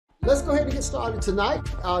go ahead and get started tonight.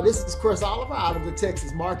 This is Chris Oliver out of the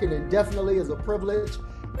Texas market, and definitely is a privilege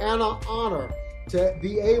and an honor to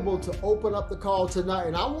be able to open up the call tonight.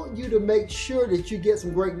 And I want you to make sure that you get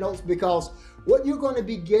some great notes, because what you're going to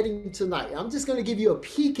be getting tonight, I'm just going to give you a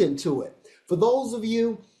peek into it. For those of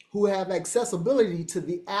you who have accessibility to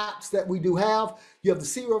the apps that we do have, you have the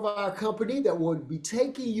CEO of our company that will be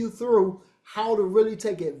taking you through how to really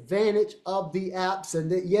take advantage of the apps.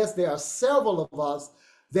 And that, yes, there are several of us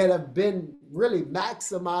that have been really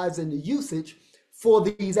maximizing the usage for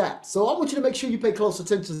these apps. So I want you to make sure you pay close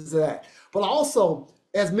attention to that. But also,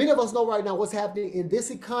 as many of us know right now, what's happening in this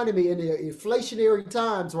economy, in the inflationary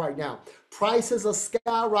times right now, prices are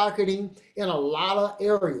skyrocketing in a lot of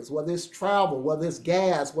areas, whether it's travel, whether it's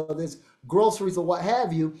gas, whether it's groceries or what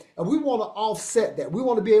have you. And we want to offset that. We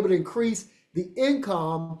want to be able to increase the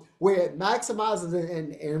income where it maximizes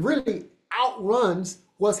and really outruns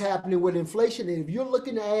what's happening with inflation. And if you're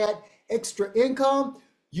looking to add extra income,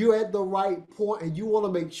 you're at the right point, and you want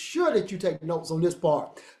to make sure that you take notes on this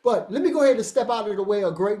part. But let me go ahead and step out of the way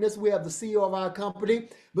of greatness. We have the CEO of our company,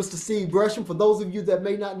 Mr. Steve Gresham. For those of you that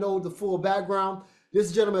may not know the full background,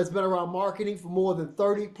 this gentleman has been around marketing for more than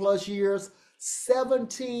 30 plus years,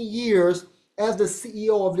 17 years as the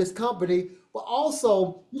CEO of this company. But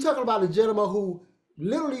also, you're talking about a gentleman who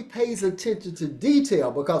literally pays attention to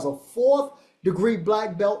detail, because a fourth degree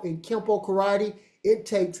black belt in Kempo Karate, it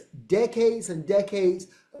takes decades and decades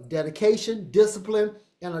of dedication, discipline,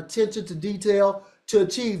 and attention to detail to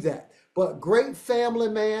achieve that. But great family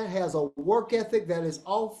man, has a work ethic that is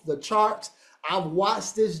off the charts. I've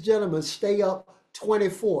watched this gentleman stay up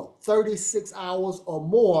 24, 36 hours or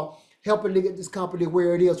more, helping to get this company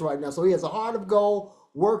where it is right now. So he has a heart of gold,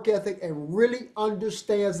 work ethic, and really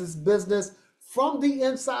understands this business from the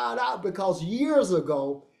inside out, because years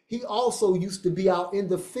ago, he also used to be out in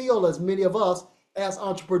the field as many of us as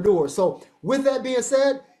entrepreneurs. So with that being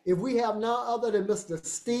said, if we have none other than Mr.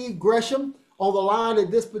 Steve Gresham on the line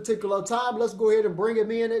at this particular time, let's go ahead and bring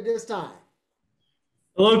him in at this time.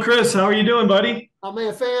 Hello, Chris. How are you doing, buddy? Oh,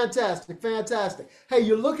 man, fantastic, fantastic. Hey,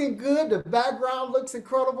 you're looking good. The background looks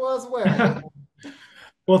incredible as well.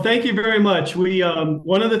 Well, thank you very much.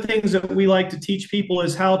 One of the things that we like to teach people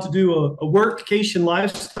is how to do a workcation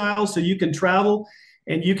lifestyle, so you can travel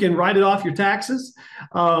and you can write it off your taxes,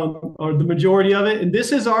 or the majority of it. And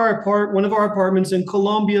this is one of our apartments in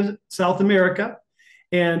Colombia, South America.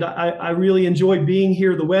 And I really enjoy being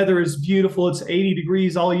here. The weather is beautiful. It's 80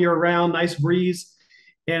 degrees all year round, nice breeze.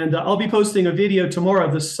 And I'll be posting a video tomorrow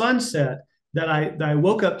of the sunset that I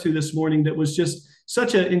woke up to this morning. That was just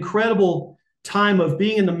such an incredible time of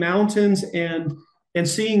being in the mountains and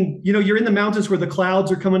seeing, you're in the mountains where the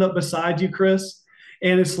clouds are coming up beside you, Chris.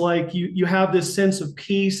 And it's like you have this sense of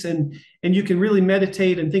peace, and you can really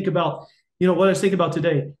meditate and think about, what I was thinking about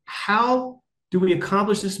today. How do we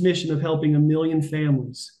accomplish this mission of helping 1 million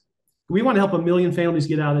families? We want to help 1 million families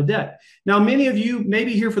get out of debt. Now, many of you may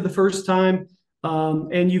be here for the first time,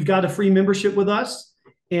 and you've got a free membership with us.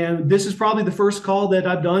 And this is probably the first call that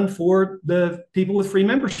I've done for the people with free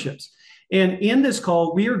memberships. And in this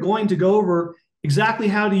call, we are going to go over exactly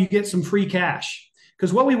how do you get some free cash.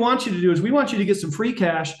 Because what we want you to do is we want you to get some free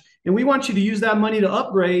cash, and we want you to use that money to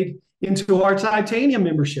upgrade into our titanium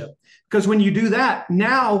membership. Because when you do that,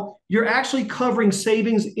 now you're actually covering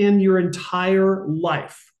savings in your entire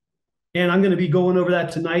life. And I'm going to be going over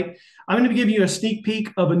that tonight. I'm going to be giving you a sneak peek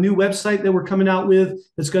of a new website that we're coming out with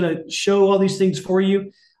that's going to show all these things for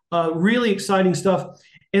you. Really exciting stuff.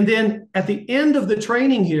 And then at the end of the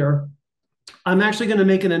training here, I'm actually going to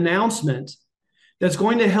make an announcement that's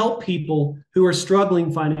going to help people who are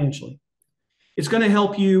struggling financially. It's going to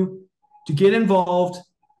help you to get involved,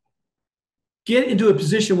 get into a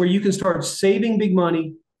position where you can start saving big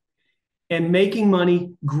money and making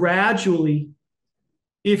money gradually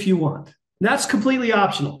if you want. And that's completely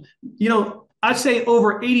optional. I'd say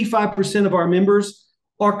over 85% of our members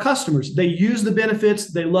are customers. They use the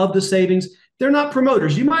benefits. They love the savings. They're not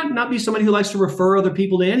promoters. You might not be somebody who likes to refer other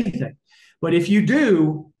people to anything. But if you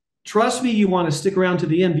do, trust me, you want to stick around to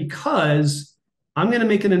the end, because I'm going to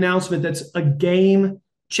make an announcement that's a game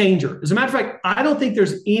changer. As a matter of fact, I don't think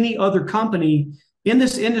there's any other company in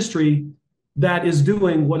this industry that is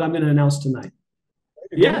doing what I'm going to announce tonight.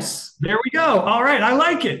 Yes, there we go. All right, I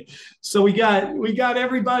like it. So we got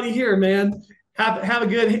everybody here, man. Have a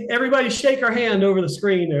good. Everybody, shake our hand over the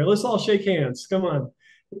screen there. Let's all shake hands. Come on,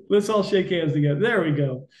 let's all shake hands together. There we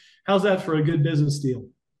go. How's that for a good business deal?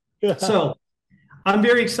 So I'm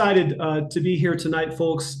very excited to be here tonight,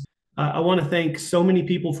 folks. I want to thank so many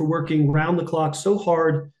people for working round the clock so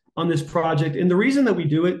hard on this project. And the reason that we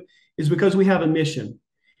do it is because we have a mission.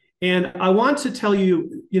 And I want to tell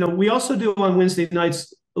you, we also do on Wednesday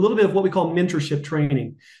nights a little bit of what we call mentorship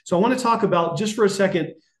training. So I want to talk about, just for a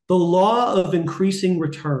second, the law of increasing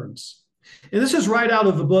returns. And this is right out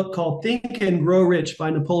of a book called Think and Grow Rich by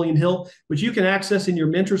Napoleon Hill, which you can access in your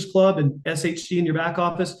Mentors Club and SHG in your back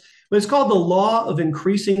office. But it's called the law of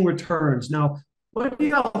increasing returns. Now, what do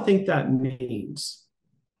y'all think that means?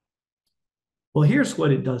 Well, here's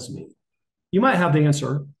what it does mean. You might have the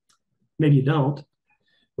answer, maybe you don't.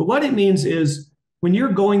 But what it means is when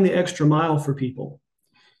you're going the extra mile for people,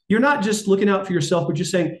 you're not just looking out for yourself, but you're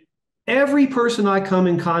saying, every person I come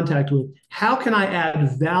in contact with, how can I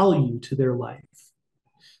add value to their life?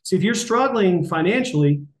 See, if you're struggling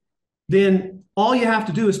financially, then all you have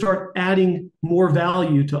to do is start adding more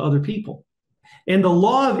value to other people. And the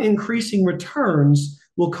law of increasing returns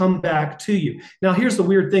will come back to you. Now, here's the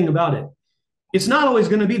weird thing about it. It's not always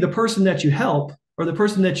going to be the person that you help or the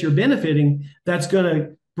person that you're benefiting that's going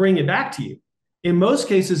to bring it back to you. In most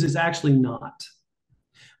cases, it's actually not.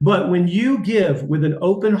 But when you give with an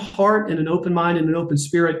open heart and an open mind and an open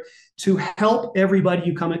spirit to help everybody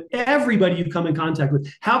you come in contact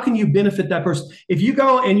with, how can you benefit that person? If you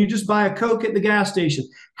go and you just buy a Coke at the gas station,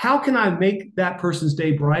 how can I make that person's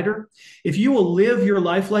day brighter? If you will live your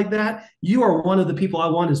life like that, you are one of the people I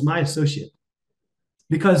want as my associate.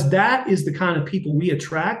 Because that is the kind of people we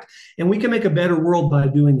attract, and we can make a better world by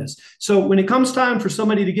doing this. So when it comes time for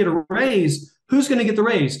somebody to get a raise, who's going to get the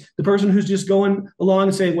raise? The person who's just going along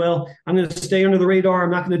and saying, well, I'm going to stay under the radar.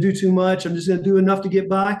 I'm not going to do too much. I'm just going to do enough to get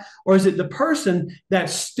by. Or is it the person that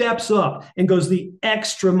steps up and goes the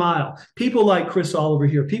extra mile? People like Chris Oliver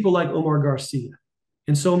here, people like Omar Garcia,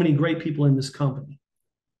 and so many great people in this company.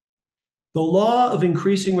 The law of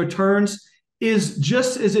increasing returns is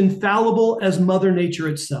just as infallible as Mother Nature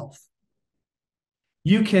itself.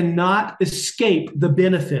 You cannot escape the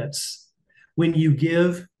benefits when you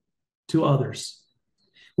give to others,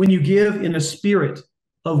 when you give in a spirit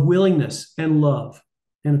of willingness and love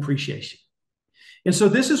and appreciation. And so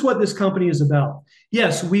this is what this company is about.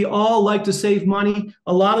 Yes, we all like to save money.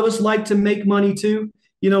 A lot of us like to make money too.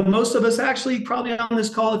 Most of us actually probably on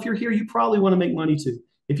this call, if you're here, you probably want to make money too.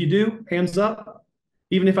 If you do, hands up.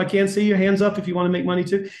 Even if I can't see you, hands up if you want to make money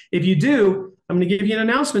too. If you do, I'm going to give you an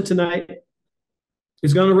announcement tonight.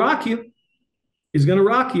 It's going to rock you. It's going to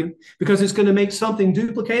rock you because it's going to make something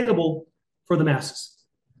duplicatable for the masses.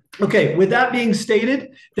 Okay, with that being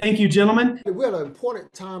stated, thank you, gentlemen. We're at an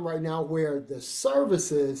important time right now where the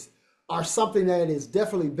services are something that is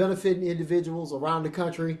definitely benefiting individuals around the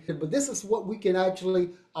country. But this is what we can actually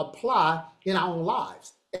apply in our own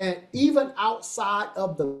lives and even outside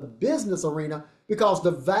of the business arena, because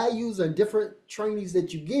the values and different trainings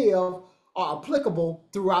that you give are applicable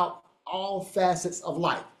throughout all facets of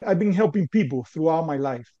life. I've been helping people throughout my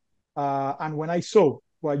life. And when I saw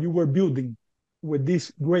what you were building with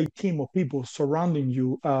this great team of people surrounding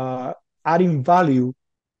you, adding value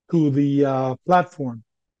to the platform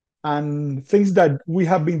and things that we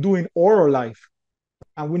have been doing all our life,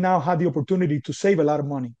 and we now have the opportunity to save a lot of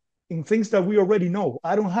money in things that we already know.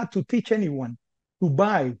 I don't have to teach anyone to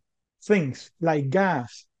buy things like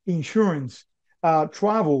gas, insurance,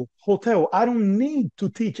 travel, hotel. I don't need to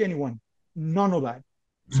teach anyone, none of that.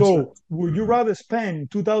 So would you rather spend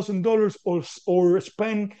 $2,000 or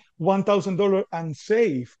spend $1,000 and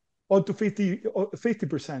save up to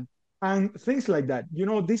 50% and things like that?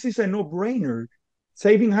 This is a no-brainer.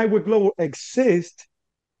 Saving Highway Global exists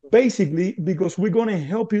basically because we're going to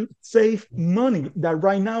help you save money that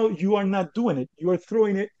right now you are not doing it. You are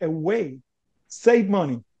throwing it away. Save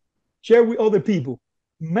money. Share with other people,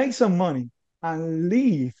 make some money, and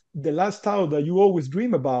live the lifestyle that you always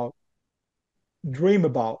dream about.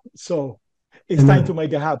 So it's time to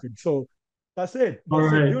make it happen. So that's it. All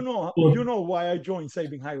right. You know why I joined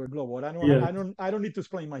Saving Highway Global. I don't need to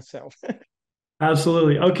explain myself.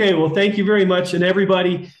 Absolutely. Okay. Well, thank you very much. And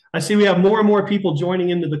everybody, I see we have more and more people joining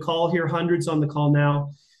into the call here, hundreds on the call now.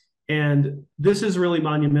 And this is really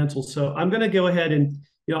monumental. So I'm going to go ahead and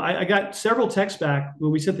I got several texts back when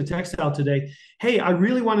we sent the text out today. Hey, I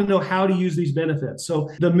really want to know how to use these benefits. So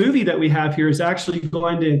the movie that we have here is actually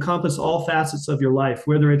going to encompass all facets of your life,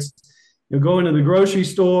 whether it's going to the grocery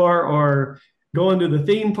store or going to the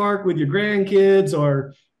theme park with your grandkids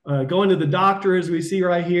or going to the doctor, as we see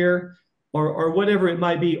right here, or whatever it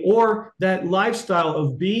might be, or that lifestyle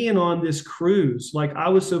of being on this cruise. Like I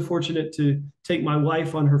was so fortunate to take my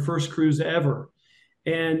wife on her first cruise ever.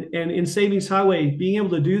 And in Savings Highway, being able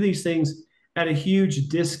to do these things at a huge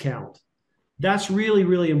discount, that's really,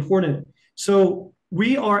 really important. So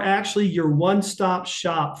we are actually your one-stop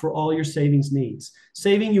shop for all your savings needs.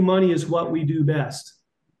 Saving you money is what we do best.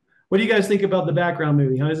 What do you guys think about the background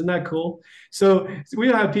movie? Huh? Isn't that cool? So we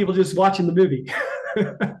don't have people just watching the movie.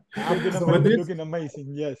 Looking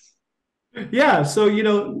amazing, yes. Yeah, so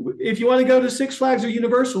if you want to go to Six Flags or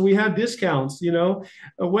Universal, we have discounts.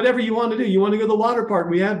 Whatever you want to do, you want to go to the water park,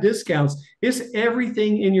 we have discounts. It's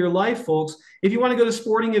everything in your life, folks. If you want to go to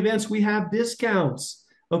sporting events, we have discounts.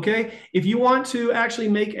 Okay, if you want to actually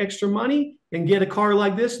make extra money and get a car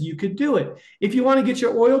like this, you could do it. If you want to get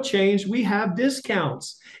your oil changed, we have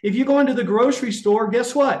discounts. If you go into the grocery store,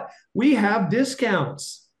 guess what? We have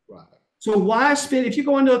discounts. Right. So why spend? If you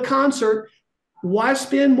go into a concert, why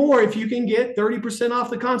spend more if you can get 30% off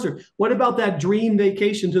the concert? What about that dream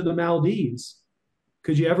vacation to the Maldives?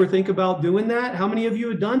 Could you ever think about doing that? How many of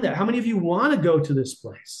you have done that? How many of you want to go to this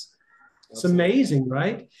place? It's amazing,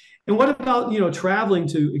 right? And what about, traveling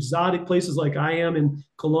to exotic places like I am in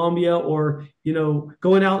Colombia, or,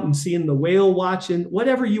 going out and seeing the whale watching,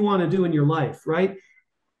 whatever you want to do in your life, right?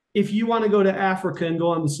 If you want to go to Africa and go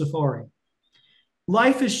on the safari.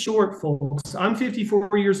 Life is short, folks. I'm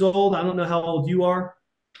 54 years old. I don't know how old you are,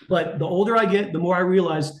 but the older I get, the more I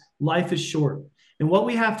realize life is short. And what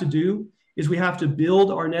we have to do is we have to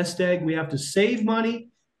build our nest egg. We have to save money.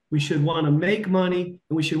 We should want to make money,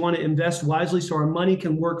 and we should want to invest wisely so our money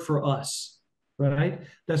can work for us, right?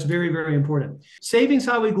 That's very, very important. Savings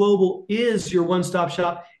Highway Global is your one-stop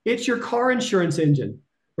shop. It's your car insurance engine,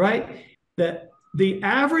 right? The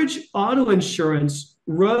average auto insurance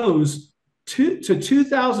rose to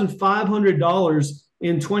 $2,500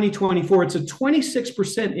 in 2024. It's a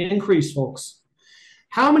 26% increase, folks.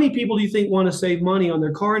 How many people do you think want to save money on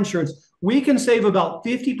their car insurance? We can save about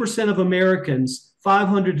 50% of Americans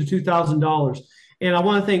 $500 to $2,000. And I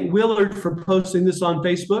want to thank Willard for posting this on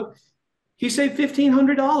Facebook. He saved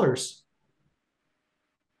 $1,500.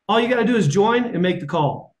 All you got to do is join and make the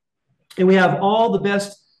call. And we have all the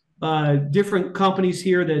best different companies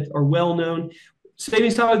here that are well known.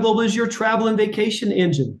 Savings Highway Global is your travel and vacation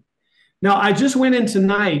engine. Now, I just went in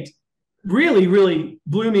tonight, really, really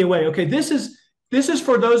blew me away. Okay, this is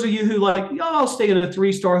for those of you who I'll stay in a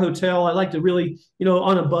 3-star hotel. I like to really,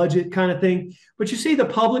 on a budget kind of thing. But you see the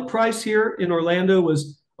public price here in Orlando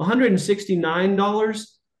was $169,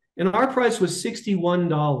 and our price was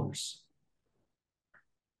 $61.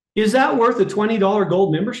 Is that worth a $20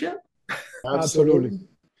 gold membership? Absolutely.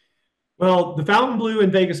 Well, the Fontainebleau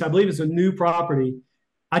in Vegas, I believe, is a new property.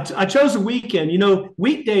 I chose a weekend.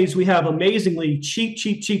 Weekdays we have amazingly cheap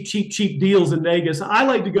deals in Vegas. I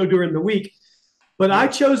like to go during the week, but I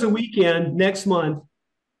chose a weekend next month.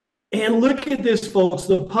 And look at this, folks.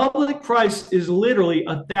 The public price is literally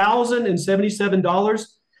 $1,077.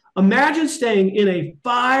 Imagine staying in a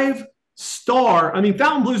 5-star. I mean,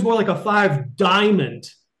 Fontainebleau is more like a 5-diamond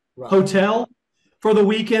hotel for the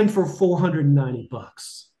weekend for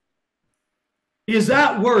 $490. Is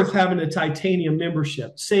that worth having a titanium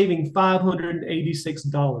membership, saving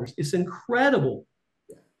 $586? It's incredible.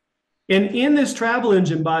 And in this travel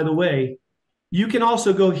engine, by the way, you can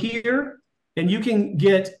also go here and you can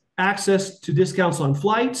get access to discounts on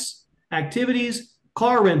flights, activities,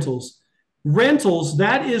 car rentals. Rentals,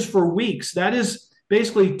 that is for weeks. That is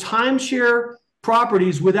basically timeshare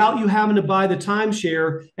properties without you having to buy the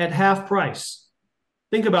timeshare at half price.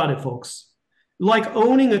 Think about it, folks. Like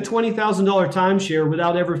owning a $20,000 timeshare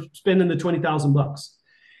without ever spending the $20,000.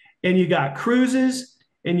 And you got cruises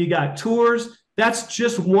and you got tours. That's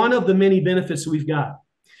just one of the many benefits we've got.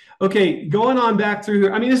 Okay, going on back through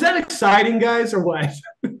here. I mean, is that exciting, guys, or what?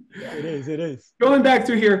 Yeah, it is. It is. Going back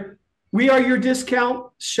through here, we are your discount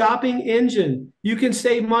shopping engine. You can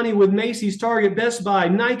save money with Macy's, Target, Best Buy,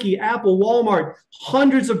 Nike, Apple, Walmart,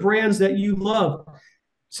 hundreds of brands that you love.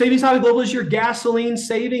 Savings Highway Global is your gasoline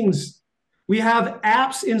savings. We have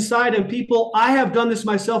apps inside, and people, I have done this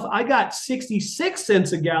myself. I got 66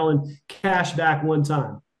 cents a gallon cash back one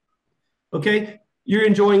time. Okay. You're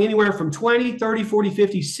enjoying anywhere from 20, 30, 40,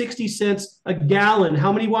 50, 60 cents a gallon.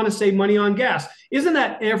 How many want to save money on gas? Isn't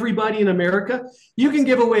that everybody in America? You can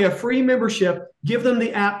give away a free membership, give them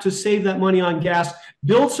the app to save that money on gas,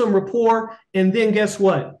 build some rapport, and then guess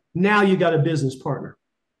what? Now you got a business partner.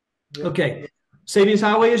 Okay. Savings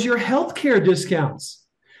Highway is your healthcare discounts.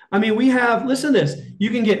 I mean, we have, listen to this,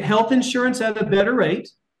 you can get health insurance at a better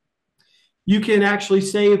rate. You can actually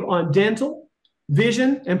save on dental,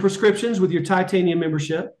 vision, and prescriptions with your titanium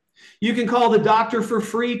membership. You can call the doctor for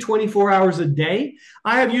free 24 hours a day.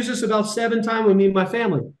 I have used this about 7 times with me and my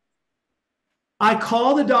family. I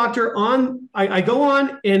call the doctor on, I go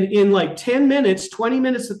on, and in like 10 minutes, 20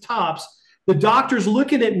 minutes at tops, the doctor's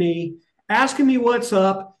looking at me, asking me what's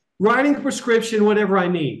up, writing a prescription, whatever I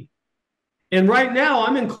need. And right now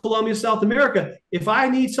I'm in Colombia, South America. If I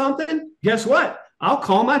need something, guess what? I'll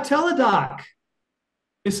call my teledoc.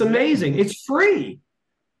 It's amazing. It's free.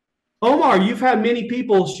 Omar, you've had many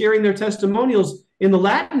people sharing their testimonials in the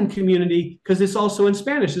Latin community because it's also in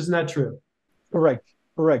Spanish. Isn't that true? Correct,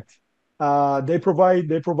 correct. They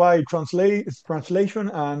provide translation,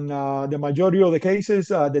 and the majority of the cases,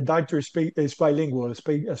 the doctor is bilingual,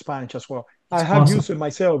 speak Spanish as well. I It's have awesome. used it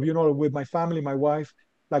myself, with my family, my wife,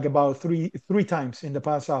 like about three times in the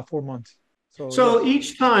past 4 months. So So yes,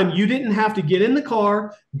 each time you didn't have to get in the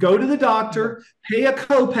car, go to the no, doctor, pay a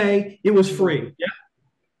copay. It was no, free. Yeah.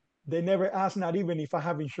 they never ask, not even if I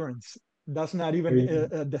have insurance. That's not There even you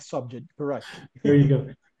go. the subject. Correct. There you go.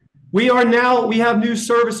 We have new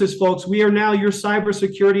services, folks. We are now your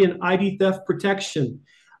cybersecurity and ID theft protection.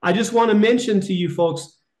 I just want to mention to you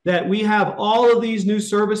folks that we have all of these new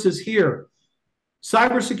services here.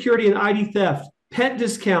 Cybersecurity and ID theft, pet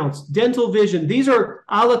discounts, dental vision. These are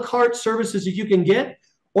a la carte services that you can get,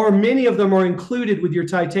 or many of them are included with your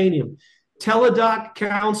titanium. Teledoc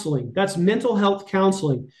counseling, that's mental health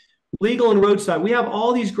counseling, legal and roadside. We have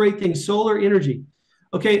all these great things, solar energy.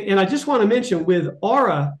 Okay, and I just want to mention with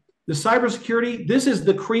Aura, the cybersecurity, this is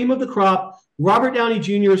the cream of the crop. Robert Downey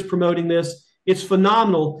Jr. is promoting this. It's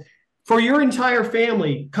phenomenal. For your entire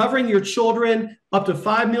family, covering your children, up to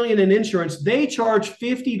 $5 million in insurance, they charge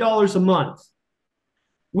 $50 a month.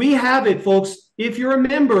 We have it, folks. If you're a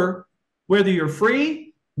member, whether you're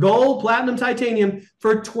free, gold, platinum, titanium,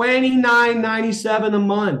 for $29.97 a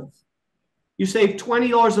month. You save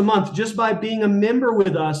 $20 a month just by being a member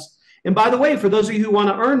with us. And by the way, for those of you who want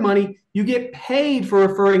to earn money, you get paid for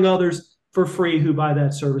referring others for free who buy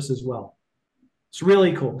that service as well. It's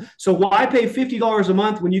really cool. So why pay $50 a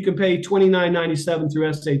month when you can pay $29.97 through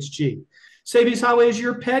SHG? Savings Highway is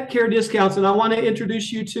your pet care discounts. And I want to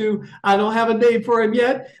introduce you to, I don't have a name for him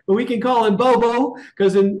yet, but we can call him Bobo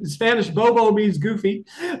because in Spanish, Bobo means goofy.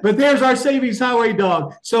 But there's our Savings Highway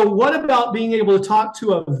dog. So what about being able to talk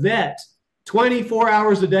to a vet 24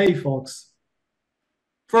 hours a day, folks?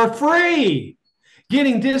 For free,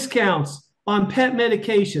 getting discounts on pet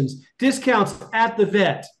medications, discounts at the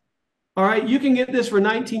vet. All right, you can get this for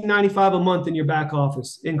 $19.95 a month in your back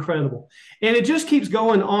office. Incredible. And it just keeps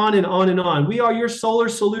going on and on and on. We are your solar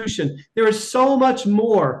solution. There is so much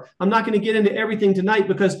more. I'm not going to get into everything tonight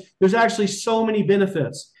because there's actually so many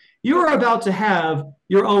benefits. You are about to have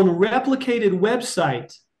your own replicated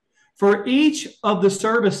website for each of the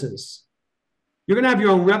services. You're going to have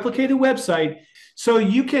your own replicated website so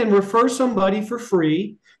you can refer somebody for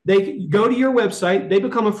free. They go to your website, they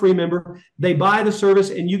become a free member, they buy the service,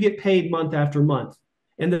 and you get paid month after month.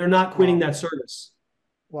 And they're not quitting Wow, that service.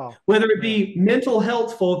 wow, Whether it yeah, be mental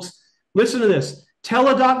health, folks, listen to this.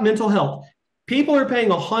 Teledoc mental health. People are paying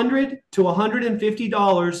 $100 to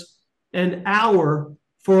 $150 an hour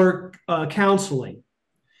for counseling.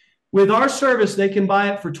 With our service, they can buy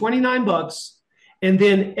it for 29 bucks, and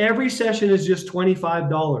then every session is just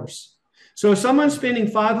 $25. So if someone's spending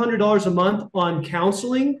 $500 a month on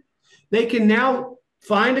counseling, they can now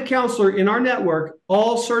find a counselor in our network,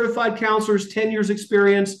 all certified counselors, 10 years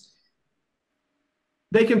experience.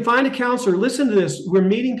 They can find a counselor. Listen to this. We're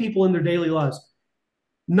meeting people in their daily lives.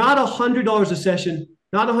 Not $100 a session,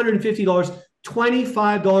 not $150,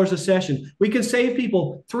 $25 a session. We can save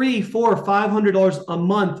people $300, $400, $500 a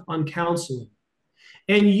month on counseling.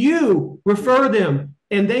 And you refer them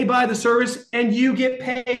and they buy the service and you get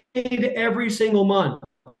paid every single month.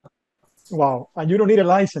 wow. And you don't need a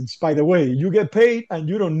license, by the way. You get paid, and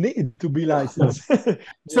you don't need to be licensed.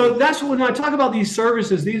 So Yes. that's when I talk about these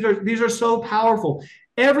services, these are so powerful.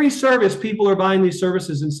 Every service, people are buying these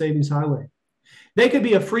services in Savings Highway. They could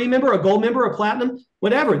be a free member, a gold member, a platinum,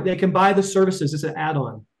 whatever. They can buy the services. It's an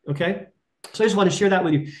add-on. Okay. So I just want to share that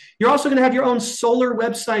with you. You're also going to have your own solar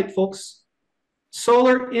website, folks.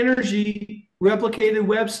 Solar energy replicated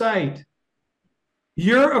website.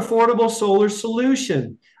 Your affordable solar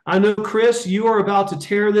solution. I know, Chris, you are about to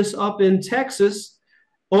tear this up in Texas.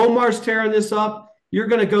 Omar's tearing this up. You're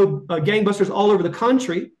going to go gangbusters all over the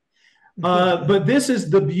country. But this is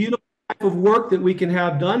the beautiful type of work that we can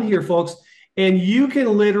have done here, folks. And you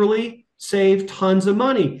can literally save tons of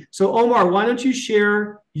money. So, Omar, why don't you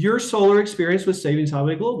share your solar experience with Savings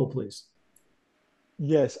Highway Global, please?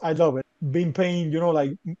 Yes, I love it. Been paying,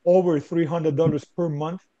 like over $300 per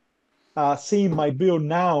month. Seeing my bill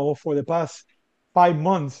now for the past 5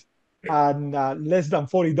 months and less than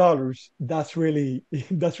 $40. That's really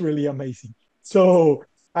that's really amazing. So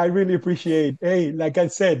I really appreciate. Hey, like I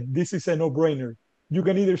said, this is a no-brainer. You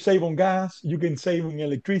can either save on gas, you can save in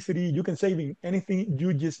electricity, you can save in anything.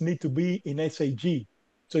 You just need to be in SAG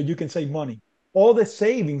so you can save money. All the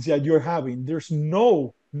savings that you're having, there's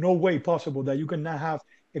no way possible that you cannot have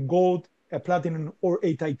a gold a platinum or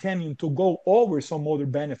a titanium to go over some other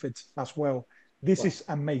benefits as well. This is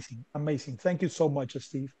amazing, amazing. Thank you so much,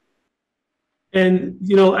 Steve. And,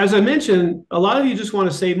 you know, as I mentioned, a lot of you just want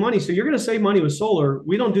to save money. So you're going to save money with solar.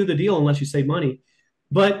 We don't do the deal unless you save money.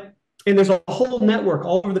 But, and there's a whole network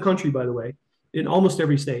all over the country, by the way, in almost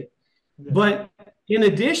every state. Yeah. But in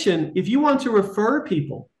addition, if you want to refer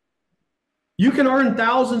people, you can earn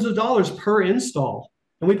thousands of dollars per install.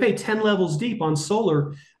 And we pay 10 levels deep on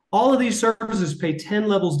solar. All of these services pay 10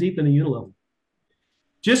 levels deep in the unilevel.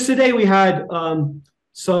 Just today, we had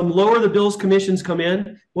some lower the bills commissions come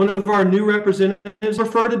in. One of our new representatives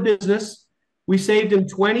referred to business. We saved him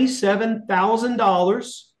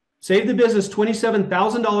 $27,000, saved the business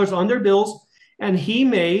 $27,000 on their bills, and he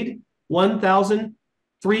made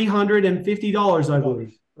 $1,350, I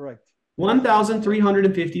believe. Right.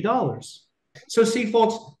 $1,350. So see,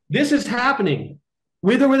 folks, this is happening.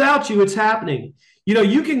 With or without you, it's happening. You know,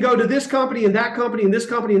 you can go to this company and that company and this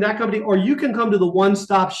company and that company, or you can come to the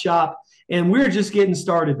one-stop shop, and we're just getting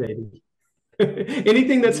started, baby.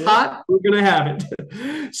 Anything that's hot, we're going to have it.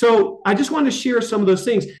 So I just want to share some of those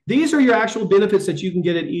things. These are your actual benefits that you can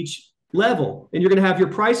get at each level, and you're going to have your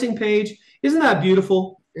pricing page. Isn't that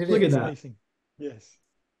beautiful? Look at that. Amazing. Yes.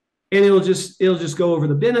 And it'll just go over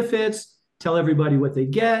the benefits, tell everybody what they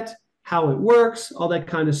get, how it works, all that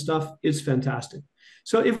kind of stuff is fantastic.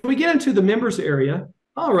 So if we get into the members area,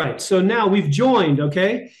 all right, so now we've joined,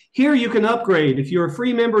 okay? Here you can upgrade. If you're a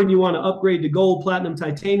free member and you want to upgrade to gold, platinum,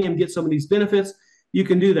 titanium, get some of these benefits, you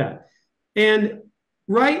can do that. And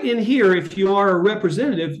right in here, if you are a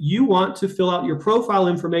representative, you want to fill out your profile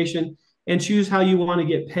information and choose how you want to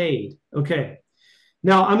get paid, okay?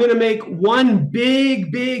 Now, I'm going to make one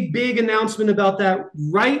big announcement about that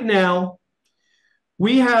right now.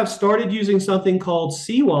 We have started using something called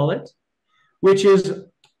C-Wallet, which is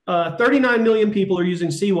 39 million people are using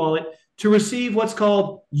C-Wallet to receive what's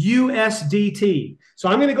called USDT. So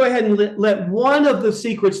I'm going to go ahead and let one of the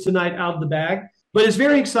secrets tonight out of the bag, but it's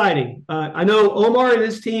very exciting. I know Omar and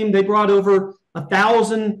his team, they brought over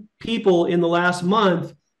 1,000 people in the last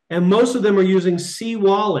month, and most of them are using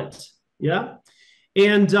C-Wallet. Yeah.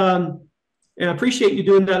 And I appreciate you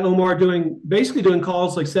doing that, Omar, basically doing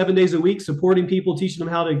calls like 7 days a week, supporting people, teaching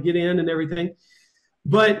them how to get in and everything.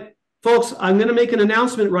 But folks, I'm going to make an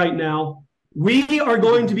announcement right now. We are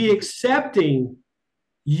going to be accepting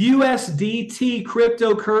USDT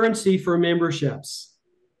cryptocurrency for memberships.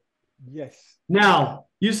 Yes. Now,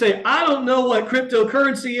 you say, I don't know what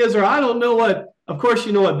cryptocurrency is, or I don't know what, of course,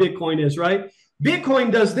 you know what Bitcoin is, right?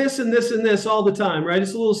 Bitcoin does this and this and this all the time, right?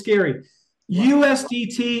 It's a little scary. Wow.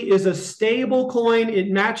 USDT is a stable coin. It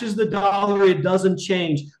matches the dollar. It doesn't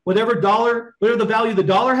change. Whatever the value the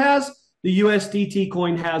dollar has, the USDT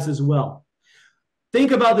coin has as well.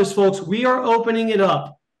 Think about this, folks. We are opening it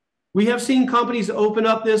up. We have seen companies open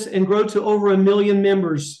up this and grow to over 1 million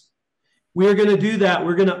members. We are going to do that.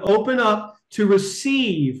 We're going to open up to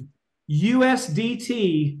receive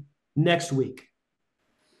USDT next week.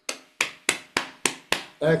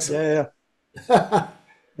 Excellent. Yeah.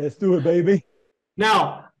 Let's do it, baby.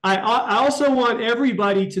 Now, I also want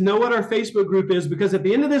everybody to know what our Facebook group is, because at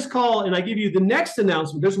the end of this call, and I give you the next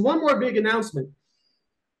announcement, there's one more big announcement.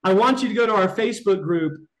 I want you to go to our Facebook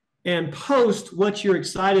group and post what you're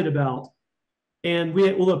excited about. And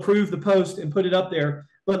we will approve the post and put it up there,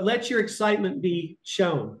 but let your excitement be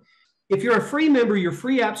shown. If you're a free member, your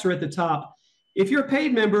free apps are at the top. If you're a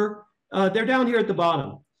paid member, they're down here at the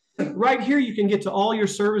bottom. Right here, you can get to all your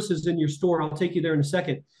services in your store. I'll take you there in a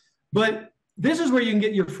second. But this is where you can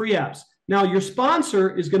get your free apps. Now, your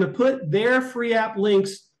sponsor is going to put their free app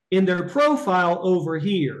links in their profile over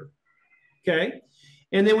here. Okay.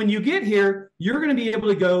 And then when you get here, you're going to be able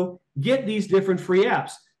to go get these different free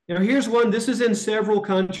apps. Now, here's one. This is in several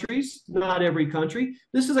countries, not every country.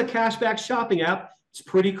 This is a cashback shopping app. It's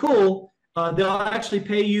pretty cool. They'll actually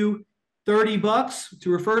pay you $30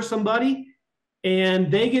 to refer somebody,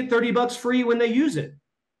 and they get $30 free when they use it.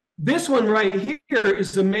 This one right here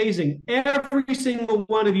is amazing. Every single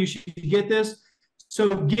one of you should get this. So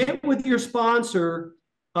get with your sponsor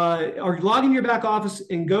or log in your back office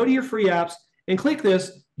and go to your free apps and click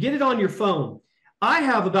this, get it on your phone. I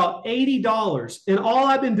have about $80, and all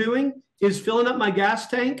I've been doing is filling up my gas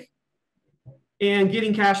tank and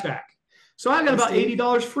getting cash back. So I got about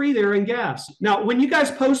 $80 free there in gas. Now, when you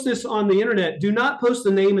guys post this on the internet, do not post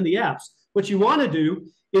the name of the apps. What you want to do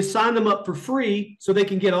is sign them up for free so they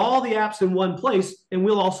can get all the apps in one place, and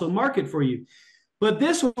we'll also market for you. But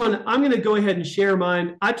this one, I'm going to go ahead and share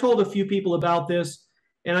mine. I told a few people about this,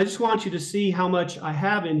 and I just want you to see how much I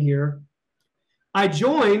have in here. I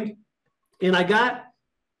joined, and I got,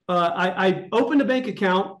 I opened a bank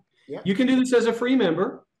account, Yeah. You can do this as a free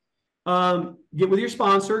member. Get with your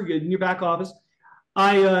sponsor, get in your back office.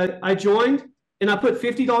 I joined and I put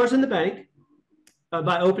 $50 in the bank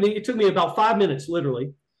by opening. It took me about 5 minutes,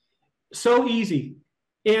 literally. So easy.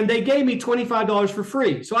 And they gave me $25 for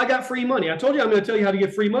free. So I got free money. I told you I'm going to tell you how to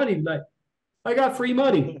get free money tonight. I got free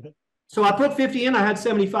money. So I put 50 in, I had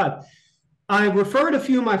 75. I referred a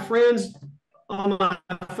few of my friends on my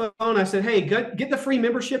phone. I said, hey, get the free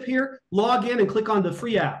membership here, log in and click on the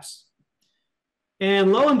free apps.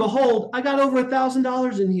 And lo and behold, I got over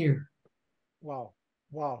 $1,000 in here. Wow.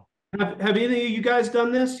 Wow. Have any of you guys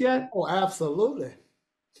done this yet? Oh, absolutely.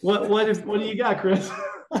 What do you got, Chris?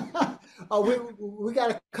 We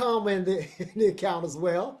got a comma in the account as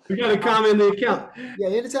well. We got a comma in the account. Yeah,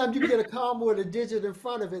 anytime you get a comma with a digit in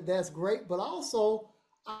front of it, that's great. But also,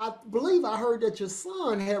 I believe I heard that your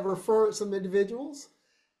son had referred some individuals,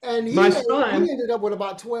 and he ended up with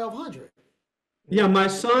about 1,200. Yeah, my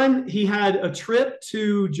son, he had a trip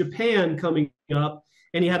to Japan coming up,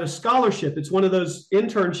 and he had a scholarship. It's one of those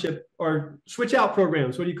internship or switch out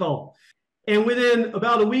programs. What do you call it? And within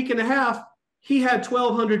about a week and a half, he had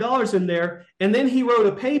 $1,200 in there. And then he wrote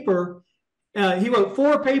a paper. He wrote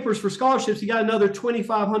 4 papers for scholarships. He got another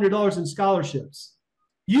 $2,500 in scholarships.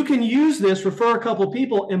 You can use this, refer a couple of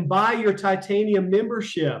people, and buy your titanium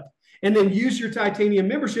membership, and then use your titanium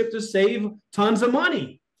membership to save tons of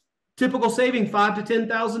money. Typical saving $5,000 to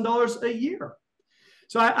 $10,000 a year.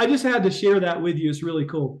 So I just had to share that with you. It's really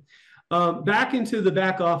cool. Back into the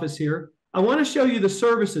back office here. I want to show you the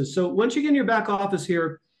services. So once you get in your back office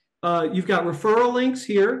here, you've got referral links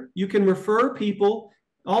here. You can refer people.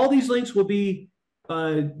 All these links will be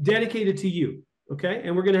dedicated to you. Okay.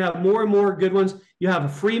 And we're going to have more and more good ones. You have a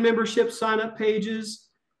free membership sign up pages.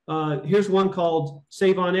 Here's one called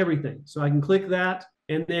Save on Everything. So I can click that,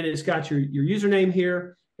 and then it's got your username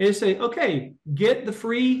here, and it's saying, okay, get the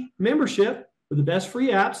free membership with the best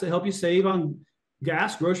free apps that help you save on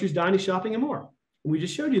gas, groceries, dining, shopping, and more. And we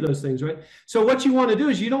just showed you those things, right? So what you want to do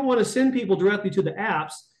is you don't want to send people directly to the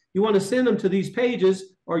apps. You want to send them to these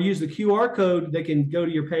pages or use the QR code. They can go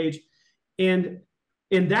to your page. And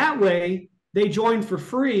in that way, they join for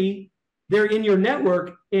free. They're in your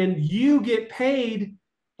network, and you get paid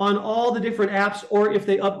on all the different apps, or if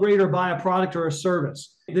they upgrade or buy a product or a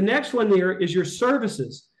service. The next one there is your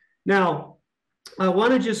services. Now, I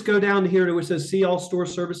want to just go down here to where it says see all store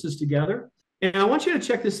services together. And I want you to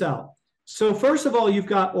check this out. So first of all, you've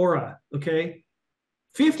got Aura, okay?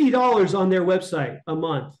 $50 on their website a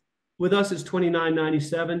month. With us, it's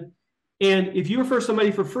 $29.97. And if you refer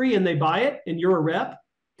somebody for free and they buy it and you're a rep,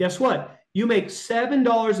 guess what? You make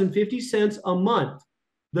 $7.50 a month.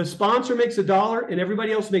 The sponsor makes $1 and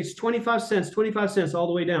everybody else makes 25 cents all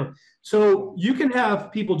the way down. So you can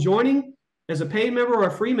have people joining as a paid member or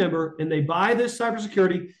a free member, and they buy this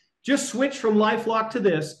cybersecurity, just switch from LifeLock to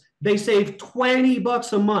this. They save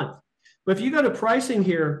 $20 a month. But if you go to pricing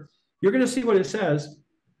here, you're going to see what it says.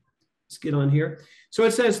 Let's get on here. So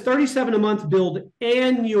it says $37 a month billed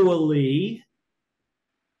annually,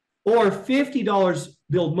 or $50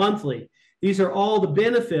 billed monthly. These are all the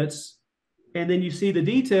benefits. And then you see the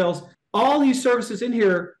details. All these services in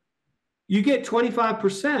here, you get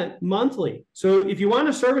 25% monthly. So if you want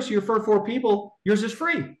a service, you refer 4 people, yours is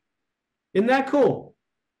free. Isn't that cool?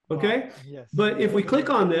 Okay. Yes. But if we click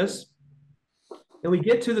on this and we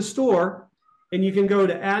get to the store, and you can go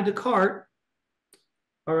to add to cart.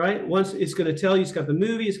 All right. Once it's going to tell you, it's got the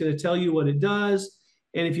movie, it's going to tell you what it does.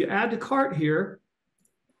 And if you add to cart here,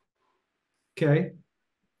 okay,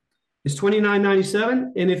 it's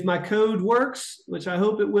 $29.97. And if my code works, which I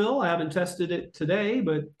hope it will, I haven't tested it today,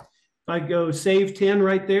 but if I go save 10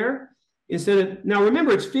 right there, instead of, now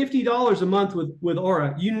remember, it's $50 a month with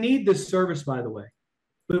Aura. You need this service, by the way,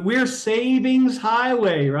 but we're savings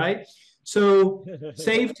highway, right? So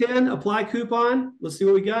save 10, apply coupon. Let's see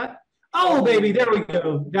what we got. Oh, baby, there we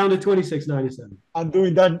go. Down to $26.97. I'm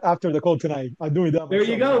doing that after the call tonight. I'm doing that. There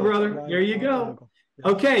you go, brother. There you go.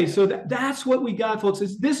 Okay, so that's what we got, folks.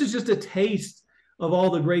 This is just a taste of all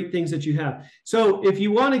the great things that you have. So if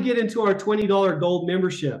you want to get into our $20 gold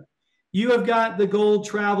membership, you have got the gold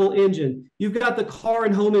travel engine. You've got the car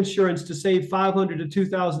and home insurance to save $500 to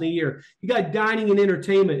 $2,000 a year. You got dining and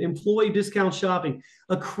entertainment, employee discount shopping,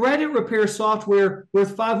 a credit repair software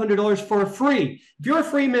worth $500 for free. If you're a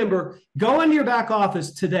free member, go into your back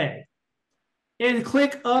office today and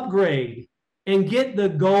click upgrade and get the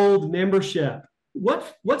gold membership.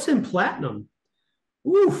 What's in platinum?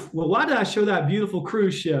 Oof. Well, why did I show that beautiful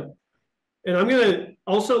cruise ship? And I'm going to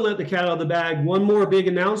also let the cat out of the bag. One more big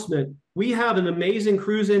announcement. We have an amazing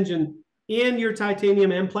cruise engine in your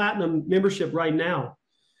titanium and platinum membership right now.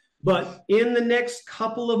 But in the next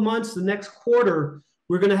couple of months, the next quarter,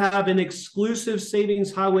 we're going to have an exclusive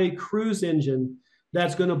Savings Highway cruise engine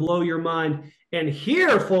that's going to blow your mind. And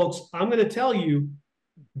here, folks, I'm going to tell you,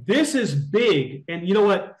 this is big. And you know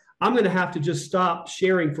what? I'm going to have to just stop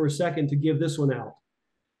sharing for a second to give this one out,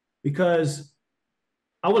 because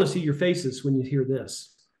I want to see your faces when you hear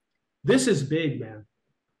this. This is big, man.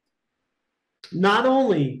 Not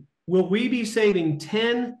only will we be saving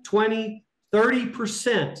 10, 20,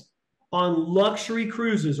 30% on luxury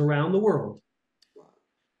cruises around the world,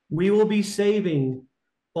 we will be saving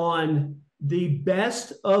on the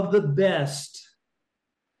best of the best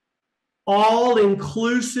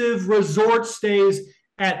all-inclusive resort stays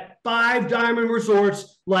at 5 diamond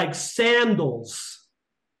resorts like Sandals.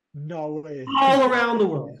 No way. All around the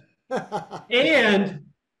world. And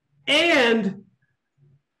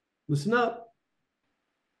listen up.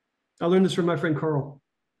 I learned this from my friend Carl.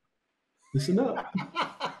 Listen up.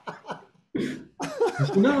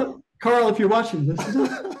 Listen up. Carl, if you're watching, listen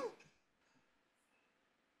up.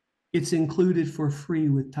 It's included for free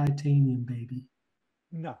with titanium, baby.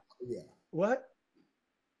 No. Yeah. What?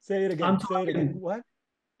 Say it again. Say it again. What?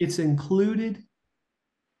 It's included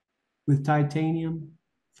with titanium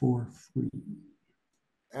for free.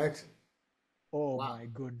 Excellent. Oh, wow. My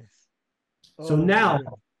goodness. So now,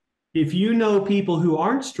 if you know people who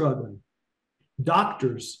aren't struggling,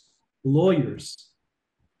 doctors, lawyers,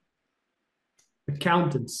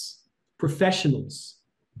 accountants, professionals,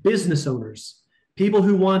 business owners, people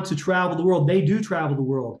who want to travel the world, they do travel the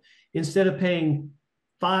world. Instead of paying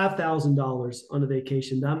 $5,000 on a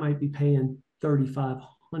vacation, that might be paying $3,500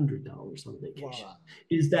 on a vacation. Wow.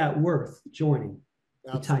 Is that worth joining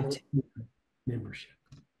the titanium membership?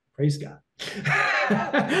 Praise God.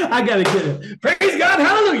 I got to get it. Praise God.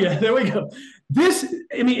 Hallelujah. There we go.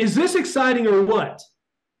 Is this exciting or what?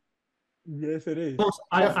 Yes, it is.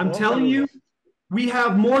 I'm telling you, we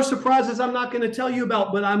have more surprises I'm not going to tell you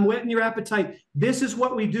about, but I'm whetting your appetite. This is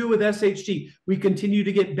what we do with SHG. We continue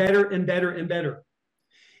to get better and better and better.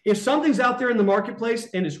 If something's out there in the marketplace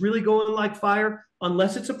and it's really going like fire,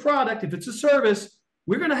 unless it's a product, if it's a service,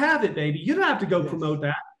 we're going to have it, baby. You don't have to go promote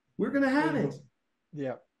that. We're going to have it.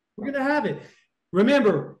 Yeah. We're going to have it.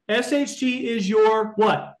 Remember, SHG is your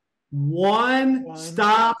what?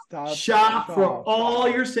 One-stop shop for all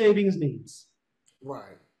your savings needs.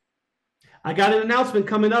 Right. I got an announcement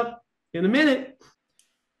coming up in a minute.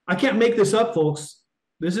 I can't make this up, folks.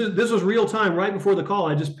 This was real time right before the call.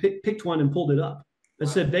 I just picked one and pulled it up. It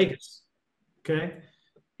said Vegas. Okay.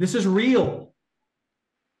 This is real.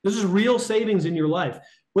 This is real savings in your life,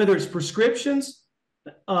 whether it's prescriptions,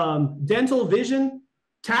 dental, vision,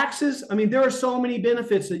 taxes. I mean, there are so many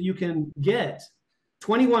benefits that you can get.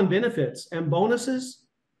 21 benefits and bonuses.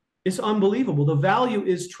 It's unbelievable. The value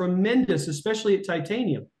is tremendous, especially at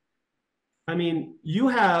titanium. I mean, you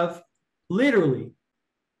have literally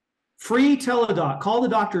free teledoc. Call the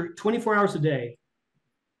doctor 24 hours a day.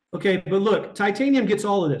 Okay, but look, titanium gets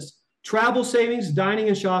all of this. Travel savings, dining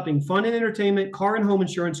and shopping, fun and entertainment, car and home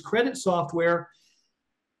insurance, credit software,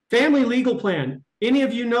 family legal plan. Any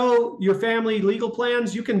of you know your family legal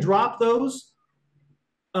plans? You can drop those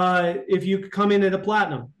if you come in at a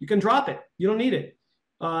platinum. You can drop it. You don't need it.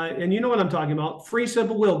 And you know what I'm talking about. Free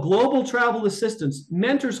simple will, global travel assistance,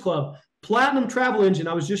 mentors club, platinum travel engine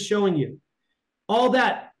I was just showing you. All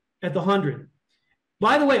that at the 100.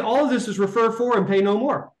 By the way, all of this is refer for and pay no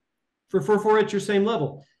more. Refer for at your same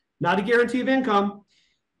level. Not a guarantee of income.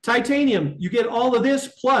 Titanium, you get all of this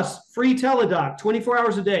plus free teledoc, 24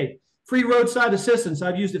 hours a day. Free roadside assistance.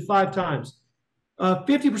 I've used it 5 times.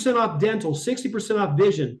 50% off dental, 60% off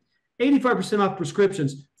vision, 85% off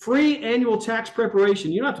prescriptions. Free annual tax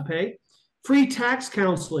preparation. You don't have to pay. Free tax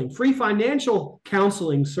counseling. Free financial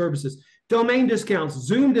counseling services. Domain discounts.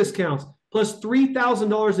 Zoom discounts. Plus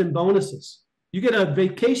 $3,000 in bonuses. You get a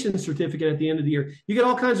vacation certificate at the end of the year. You get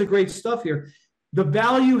all kinds of great stuff here. The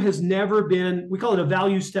value has never been, we call it a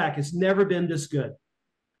value stack. It's never been this good.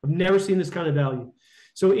 I've never seen this kind of value.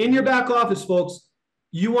 So in your back office, folks,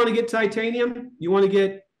 you want to get titanium. You want to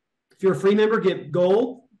get, if you're a free member, get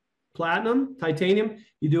gold, platinum, titanium.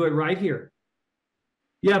 You do it right here.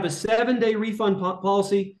 You have a 7-day refund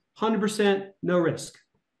policy, 100% no risk.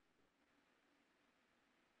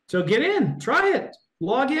 So get in, try it,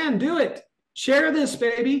 log in, do it. Share this,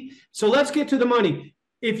 baby. So let's get to the money.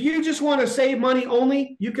 If you just want to save money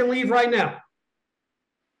only, you can leave right now.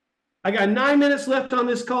 I got 9 minutes left on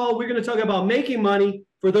this call. We're going to talk about making money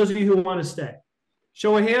for those of you who want to stay.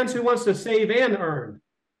 Show of hands, who wants to save and earn?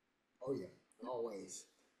 Oh, yeah, always.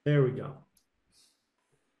 There we go.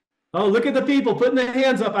 Oh, look at the people putting their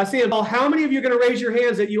hands up. I see it. Well, how many of you are going to raise your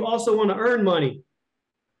hands that you also want to earn money?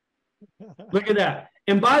 Look at that.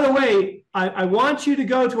 And by the way, I want you to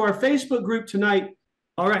go to our Facebook group tonight.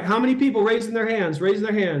 All right, how many people raising their hands? Raising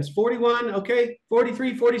their hands. 41, okay,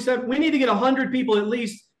 43, 47. We need to get 100 people at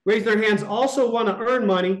least raise their hands. Also want to earn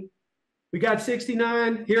money. We got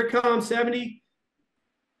 69. Here comes 70.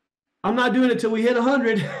 I'm not doing it till we hit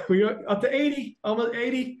 100. We're up to 80, almost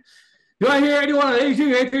 80. Do I hear 81,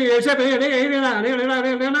 82, 83, 87, 89,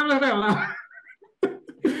 89?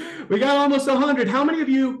 We got almost 100. How many of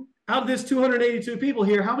you, out of this 282 people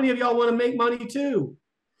here, how many of y'all want to make money too?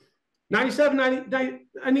 97, 90,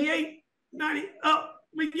 98, 90. Oh,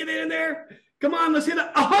 we get in there. Come on, let's hit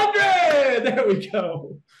 100. There we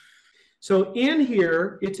go. So in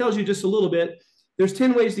here, it tells you just a little bit. There's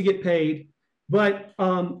 10 ways to get paid, but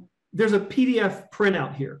there's a PDF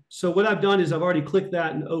printout here. So what I've done is I've already clicked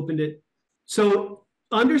that and opened it. So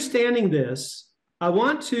understanding this, I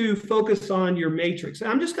want to focus on your matrix.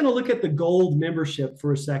 I'm just going to look at the gold membership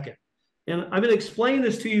for a second. And I'm going to explain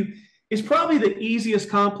this to you. It's probably the easiest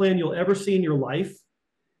comp plan you'll ever see in your life.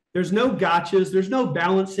 There's no gotchas. There's no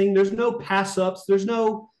balancing. There's no pass ups. There's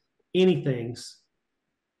no anythings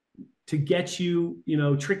to get you,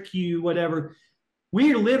 trick you, whatever.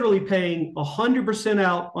 We are literally paying 100%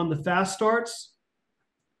 out on the fast starts.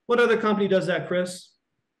 What other company does that, Chris?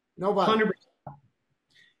 Nobody. 100%.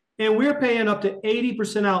 And we're paying up to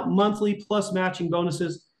 80% out monthly plus matching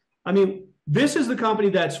bonuses. I mean, this is the company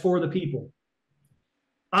that's for the people.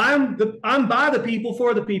 I'm by the people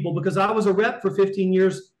for the people because I was a rep for 15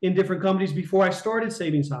 years in different companies before I started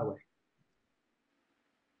Savings Highway.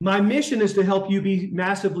 My mission is to help you be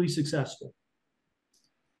massively successful.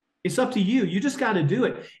 It's up to you. You just got to do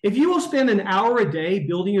it. If you will spend an hour a day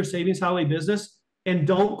building your Savings Highway business and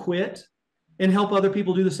don't quit and help other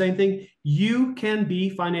people do the same thing, you can be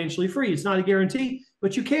financially free. It's not a guarantee,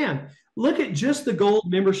 but you can. Look at just the gold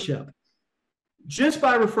membership. Just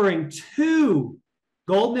by referring 2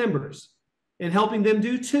 gold members and helping them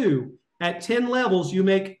do 2 at 10 levels, you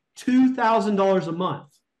make $2,000 a month.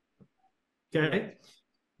 Okay.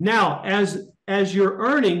 Now, as you're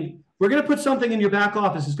earning, we're going to put something in your back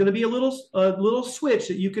office. It's going to be a little switch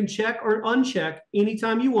that you can check or uncheck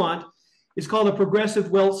anytime you want. It's called a progressive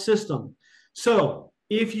wealth system. So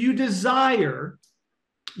if you desire,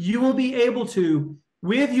 you will be able to,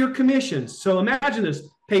 with your commissions. So imagine this,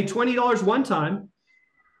 pay $20 one time,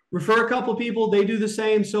 refer a couple people, they do the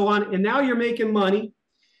same, so on. And now you're making money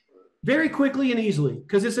very quickly and easily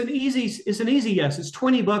because it's an easy yes. It's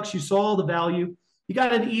 $20. You saw the value. You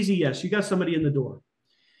got an easy yes. You got somebody in the door.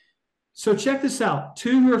 So check this out.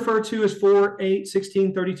 2 you refer to as 4, 8,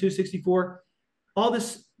 16, 32, 64, all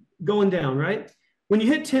this going down, right? When you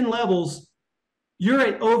hit 10 levels, you're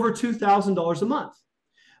at over $2,000 a month.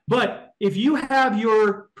 But if you have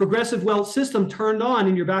your progressive wealth system turned on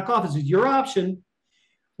in your back office, it's your option.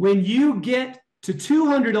 When you get to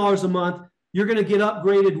 $200 a month, you're going to get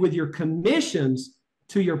upgraded with your commissions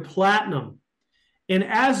to your platinum. And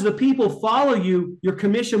as the people follow you, your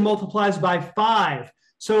commission multiplies by 5.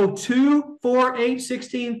 So 2, 4, 8,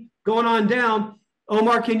 16, going on down.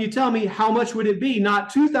 Omar, can you tell me how much would it be?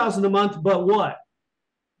 Not $2,000 a month, but what?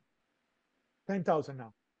 10,000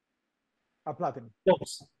 now. A platinum.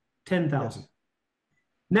 Close. 10,000. Yes.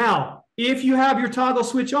 Now, if you have your toggle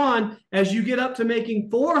switch on, as you get up to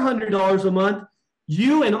making $400 a month,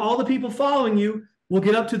 you and all the people following you will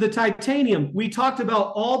get up to the titanium. We talked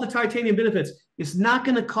about all the titanium benefits. It's not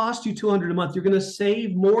going to cost you $200 a month. You're going to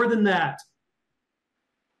save more than that.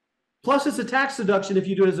 Plus, it's a tax deduction if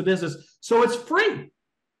you do it as a business. So it's free.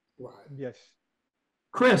 Right. Yes.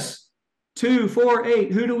 Chris, 2, 4,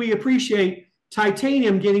 8. Who do we appreciate?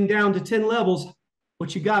 Titanium getting down to 10 levels.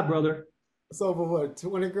 What you got, brother? It's over what,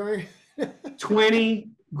 20 grand? 20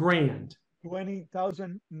 grand.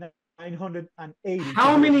 20,980.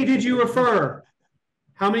 How many did you refer?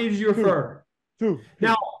 How many did you refer? 2.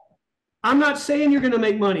 Now, I'm not saying you're going to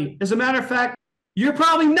make money. As a matter of fact, you're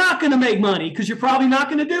probably not going to make money because you're probably not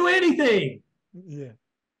going to do anything. Yeah.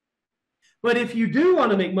 But if you do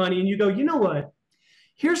want to make money and you go, you know what?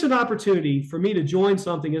 Here's an opportunity for me to join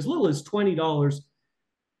something as little as $20.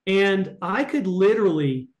 And I could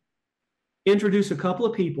literally introduce a couple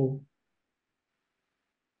of people,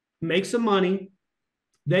 make some money.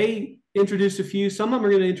 They introduce a few. Some of them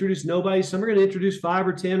are going to introduce nobody. Some are going to introduce 5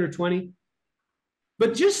 or 10 or 20.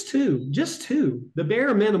 But just two, the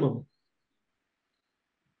bare minimum.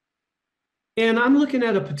 And I'm looking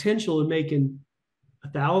at a potential of making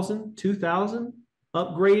 1,000, 2,000,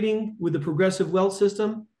 upgrading with the progressive wealth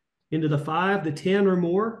system into the 5, the 10 or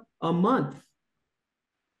more a month.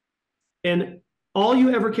 And all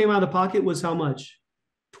you ever came out of pocket was how much?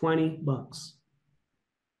 $20.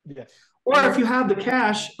 Yes. Or if you have the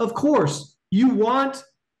cash, of course, you want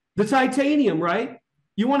the titanium, right?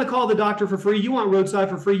 You want to call the doctor for free. You want roadside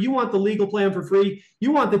for free. You want the legal plan for free.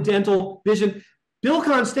 You want the dental vision. Bill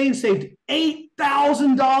Constain saved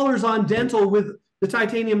 $8,000 on dental with the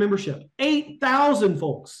titanium membership. 8,000,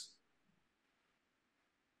 folks.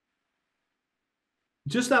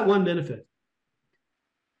 Just that one benefit.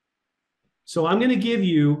 So I'm going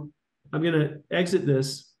to exit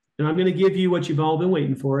this, and I'm going to give you what you've all been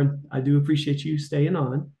waiting for, and I do appreciate you staying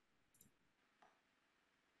on.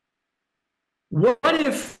 What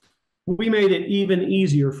if we made it even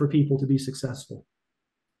easier for people to be successful?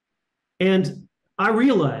 And I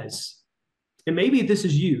realize, and maybe this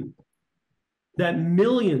is you, that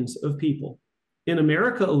millions of people in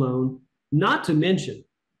America alone, not to mention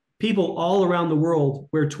people all around the world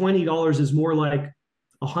where $20 is more like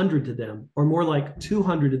 100 to them, or more like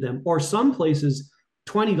 200 to them, or some places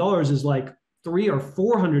 $20 is like $300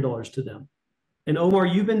 or $400 to them. And Omar,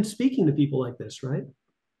 you've been speaking to people like this, right?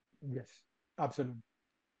 Yes, absolutely.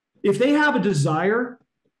 If they have a desire,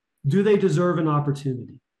 do they deserve an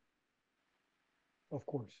opportunity? Of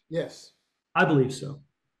course. Yes. I believe so.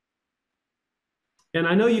 And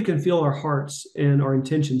I know you can feel our hearts and our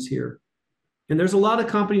intentions here. And there's a lot of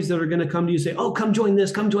companies that are going to come to you and say, oh, come join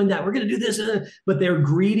this, come join that. We're going to do this. But they're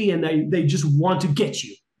greedy and they just want to get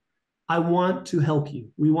you. I want to help you.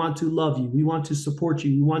 We want to love you. We want to support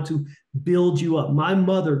you. We want to build you up. My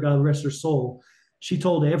mother, God rest her soul, she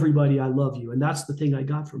told everybody I love you. And that's the thing I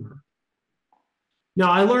got from her. Now,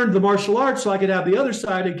 I learned the martial arts so I could have the other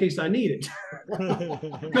side in case I need it.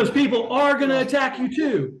 Because people are going to attack you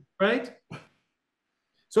too, right?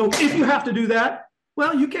 So if you have to do that,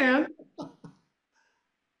 well, you can.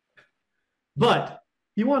 But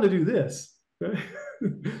you want to do this. Right?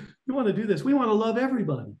 You want to do this. We want to love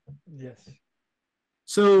everybody. Yes.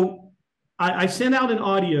 So I sent out an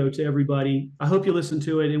audio to everybody. I hope you listened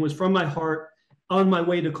to it. It was from my heart on my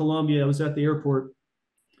way to Colombia. I was at the airport.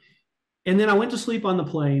 And then I went to sleep on the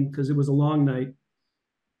plane because it was a long night.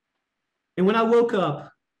 And when I woke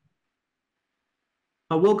up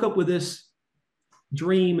with this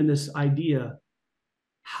dream and this idea.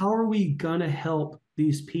 How are we going to help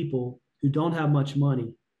these people who don't have much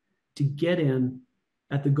money to get in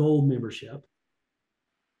at the gold membership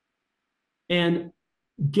and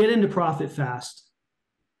get into profit fast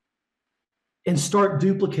and start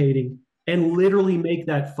duplicating and literally make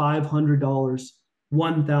that $500, $1,000,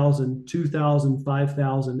 $2,000,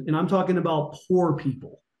 $5,000. And I'm talking about poor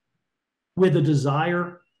people with a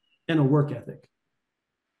desire and a work ethic.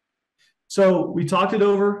 So we talked it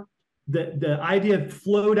over. The idea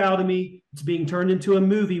flowed out of me. It's being turned into a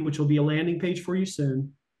movie, which will be a landing page for you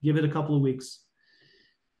soon. Give it a couple of weeks.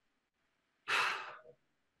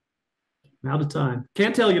 I'm out of time.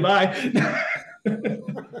 Can't tell you bye. Okay.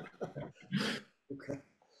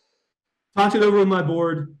 Talked it over with my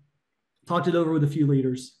board. Talked it over with a few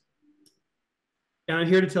leaders. And I'm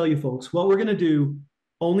here to tell you folks what we're going to do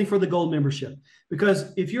only for the gold membership.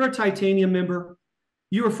 Because if you're a titanium member,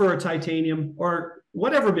 you refer a titanium or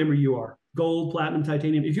whatever member you are, gold, platinum,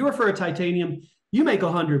 titanium. If you refer a titanium, you make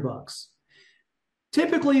 $100.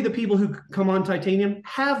 Typically, the people who come on titanium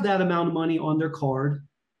have that amount of money on their card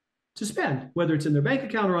to spend, whether it's in their bank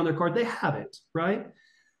account or on their card, they have it, right?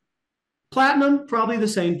 Platinum, probably the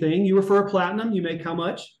same thing. You refer a platinum, you make how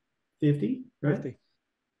much? 50, right? 50.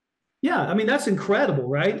 Yeah, I mean, that's incredible,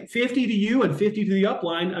 right? 50 to you and 50 to the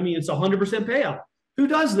upline. I mean, it's 100% payout. Who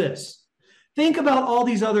does this? Think about all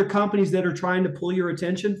these other companies that are trying to pull your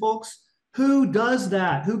attention, folks. Who does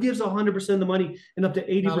that? Who gives 100% of the money and up to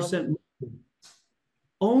 80%?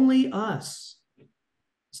 Only us.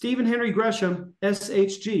 Stephen Henry Gresham,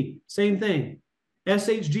 SHG, same thing.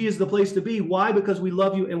 SHG is the place to be. Why? Because we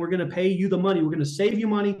love you and we're going to pay you the money. We're going to save you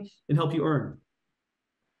money and help you earn.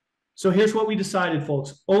 So here's what we decided,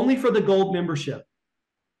 folks. Only for the gold membership.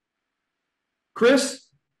 Chris,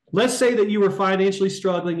 let's say that you were financially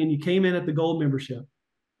struggling and you came in at the gold membership.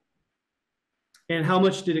 And how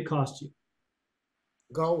much did it cost you?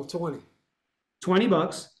 Gold, 20.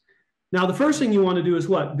 $20. Now, the first thing you want to do is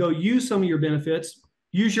what? Go use some of your benefits.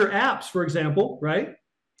 Use your apps, for example, right?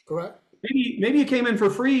 Correct. Maybe you came in for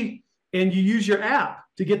free and you use your app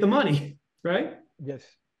to get the money, right? Yes.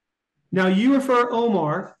 Now, you refer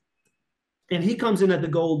Omar, and he comes in at the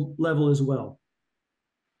gold level as well.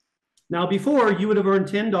 Now, before, you would have earned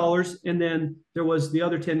 $10, and then there was the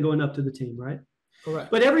other 10 going up to the team, right?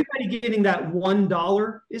 Correct. But everybody getting that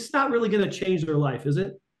 $1, it's not really going to change their life, is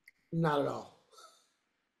it? Not at all.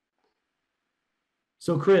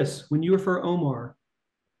 So, Chris, when you refer Omar,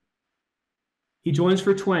 he joins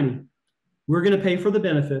for 20. We're going to pay for the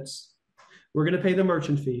benefits. We're going to pay the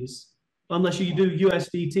merchant fees. unless you do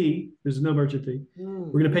USDT. There's no merchant fee.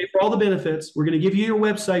 We're going to pay for all the benefits. We're going to give you your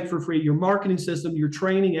website for free, your marketing system, your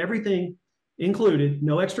training, everything included.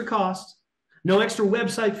 No extra cost, no extra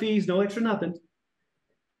website fees, no extra nothing.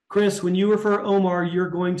 Chris, when you refer Omar, you're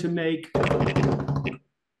going to make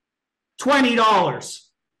 $20.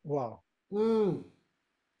 Wow.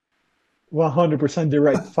 100%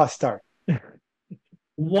 direct, fast start.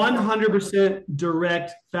 100%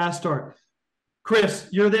 direct, fast start. Chris,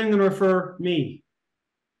 you're then going to refer me.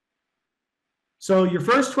 So your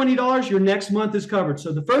first $20, your next month is covered.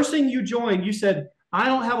 So the first thing you joined, you said, I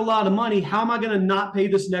don't have a lot of money. How am I going to not pay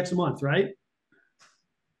this next month, right?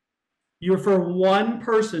 You refer one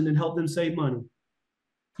person and help them save money.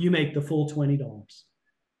 You make the full $20.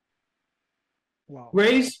 Wow.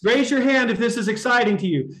 Raise your hand if this is exciting to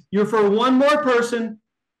you. You refer one more person,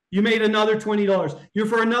 you made another $20. You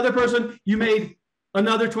refer another person, you made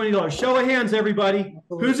another $20. Show of hands, everybody.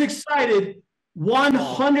 Who's excited?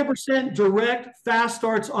 100% direct fast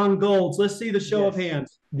starts on golds. Let's see the show of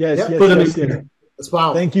hands. Yes, Yep. yes. That's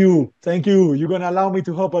powerful. Thank you. Thank you. You're going to allow me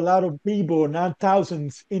to help a lot of people, not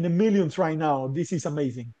thousands, in the millions right now. This is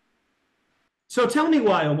amazing. So tell me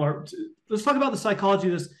why, Omar. Let's talk about the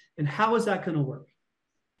psychology of this and how is that going to work?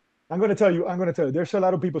 I'm going to tell you, there's a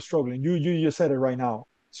lot of people struggling. You just said it right now.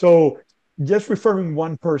 So just referring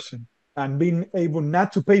one person and being able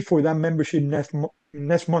not to pay for that membership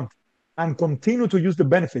next month and continue to use the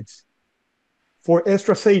benefits for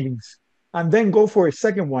extra savings, and then go for a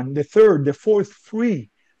second one, the third, the fourth, free.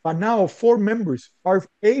 But now 4 members are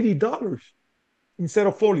 $80 instead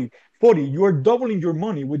of 40. You are doubling your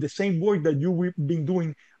money with the same work that you've been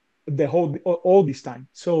doing all this time.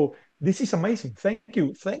 So this is amazing. Thank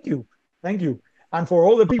you. And for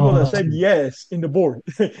all the people that said yes in the board,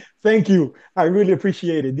 thank you. I really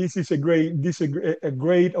appreciate it. This is a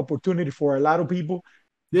great opportunity for a lot of people.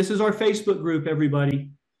 This is our Facebook group,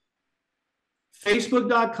 everybody.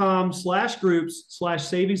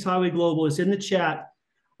 Facebook.com/groups/Savings Highway Global. It's in the chat.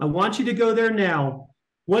 I want you to go there now.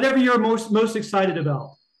 Whatever you're most excited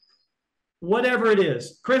about, whatever it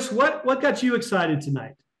is. Chris, what got you excited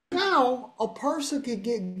tonight? Now a person can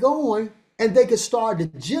get going and they can start to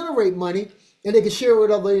generate money and they can share it with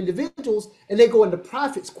other individuals and they go into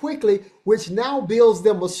profits quickly, which now builds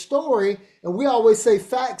them a story. And we always say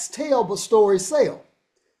facts tell, but stories sell.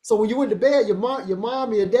 So when you went to bed, your mom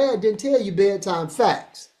and your dad didn't tell you bedtime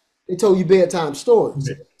facts. They told you bedtime stories.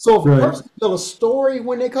 So if a person tells a story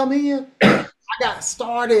when they come in, I got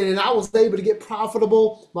started and I was able to get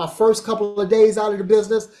profitable my first couple of days out of the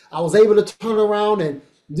business. I was able to turn around and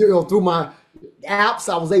through my apps,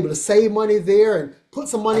 I was able to save money there and put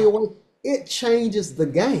some money away. It changes the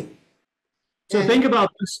game. So think about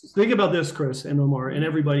this. Think about this, Chris and Omar and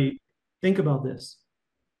everybody. Think about this.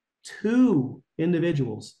 2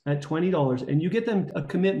 individuals at $20 and you get them a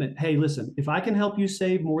commitment. Hey, listen, if I can help you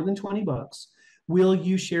save more than $20, will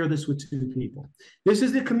you share this with 2 people? This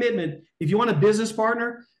is the commitment. If you want a business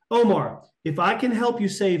partner, Omar, if I can help you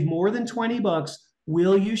save more than $20,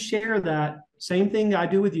 will you share that same thing I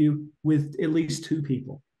do with you with at least 2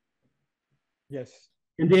 people? Yes.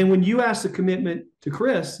 And then when you ask the commitment to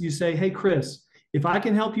Chris, you say, hey, Chris, if I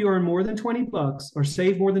can help you earn more than $20 or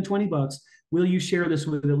save more than $20, will you share this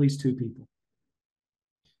with at least 2 people?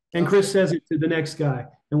 And Chris says it to the next guy.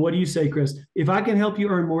 And what do you say, Chris? If I can help you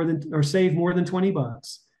earn more than or save more than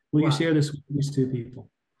 $20, will you share this with these 2 people?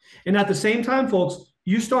 And at the same time, folks,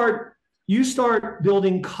 you start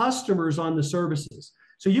building customers on the services.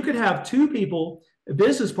 So you could have 2 people,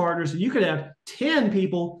 business partners, and you could have 10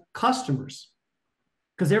 people, customers,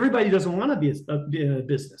 because everybody doesn't want to be a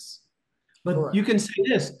business. But you can say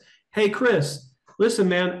this, hey, Chris, listen,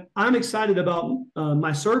 man, I'm excited about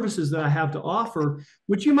my services that I have to offer.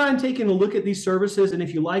 Would you mind taking a look at these services? And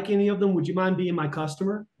if you like any of them, would you mind being my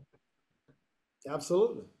customer?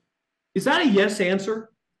 Absolutely. Is that a yes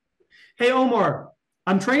answer? Hey, Omar,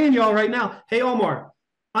 I'm training y'all right now. Hey, Omar,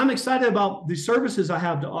 I'm excited about the services I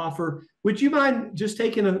have to offer. Would you mind just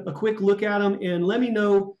taking a quick look at them and let me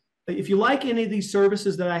know if you like any of these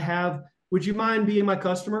services that I have? Would you mind being my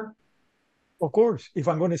customer? Of course. If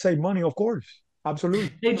I'm going to save money, of course.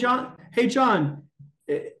 Absolutely. Hey, John,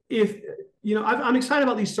 if I'm excited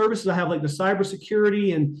about these services I have, like the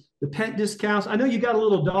cybersecurity and the pet discounts. I know you got a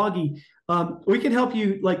little doggy. We can help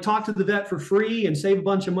you like talk to the vet for free and save a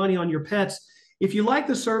bunch of money on your pets. If you like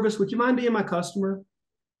the service, would you mind being my customer?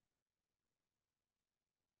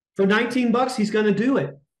 For $19, he's going to do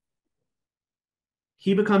it.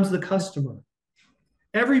 He becomes the customer.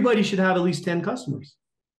 Everybody should have at least 10 customers.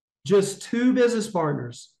 Just 2 business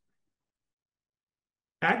partners.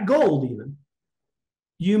 At gold even,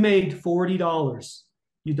 you made $40.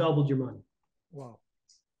 you doubled your money. Wow.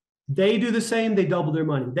 They do the same, they double their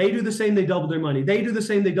money. They do the same, they double their money. They do the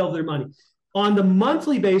same, they double their money. On the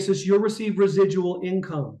monthly basis, you'll receive residual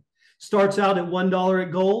income. Starts out at $1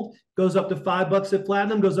 at gold, goes up to $5 at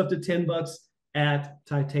platinum, goes up to $10 at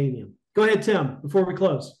titanium. Go ahead, Tim, before we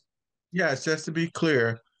close. Yes, just to be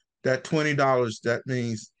clear, that $20, that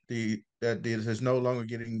means that is no longer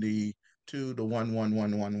getting the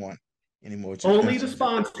 1 anymore. Only the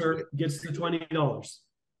sponsor gets the $20.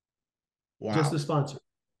 Wow. Just the sponsor.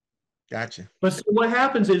 Gotcha. But so what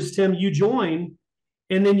happens is, Tim, you join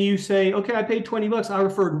and then you say, okay, I paid $20. I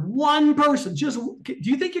referred one person. Do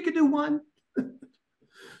you think you could do one?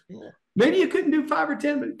 Yeah. Maybe you couldn't do 5 or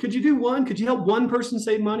 10, but could you do one? Could you help one person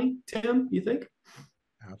save money, Tim, you think?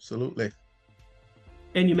 Absolutely.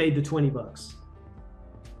 And you made the $20.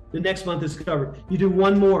 The next month is covered. You do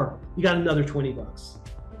one more, you got another $20.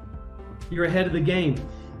 You're ahead of the game.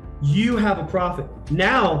 You have a profit.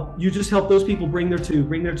 Now you just help those people bring their two.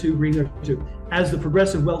 As the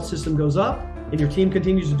progressive wealth system goes up and your team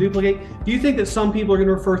continues to duplicate, do you think that some people are going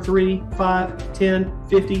to refer 3, 5, 10,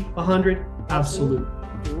 50, 100? Absolutely.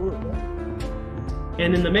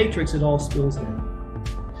 And in the matrix, it all spills down.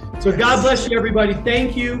 So God bless you, everybody.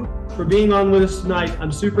 Thank you for being on with us tonight.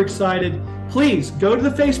 I'm super excited. Please go to the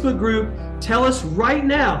Facebook group. Tell us right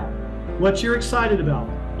now what you're excited about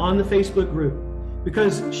on the Facebook group,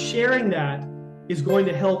 because sharing that is going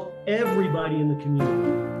to help everybody in the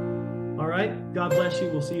community. All right? God bless you.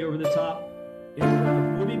 We'll see you over the top.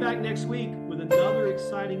 And we'll be back next week with another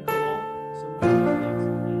exciting call.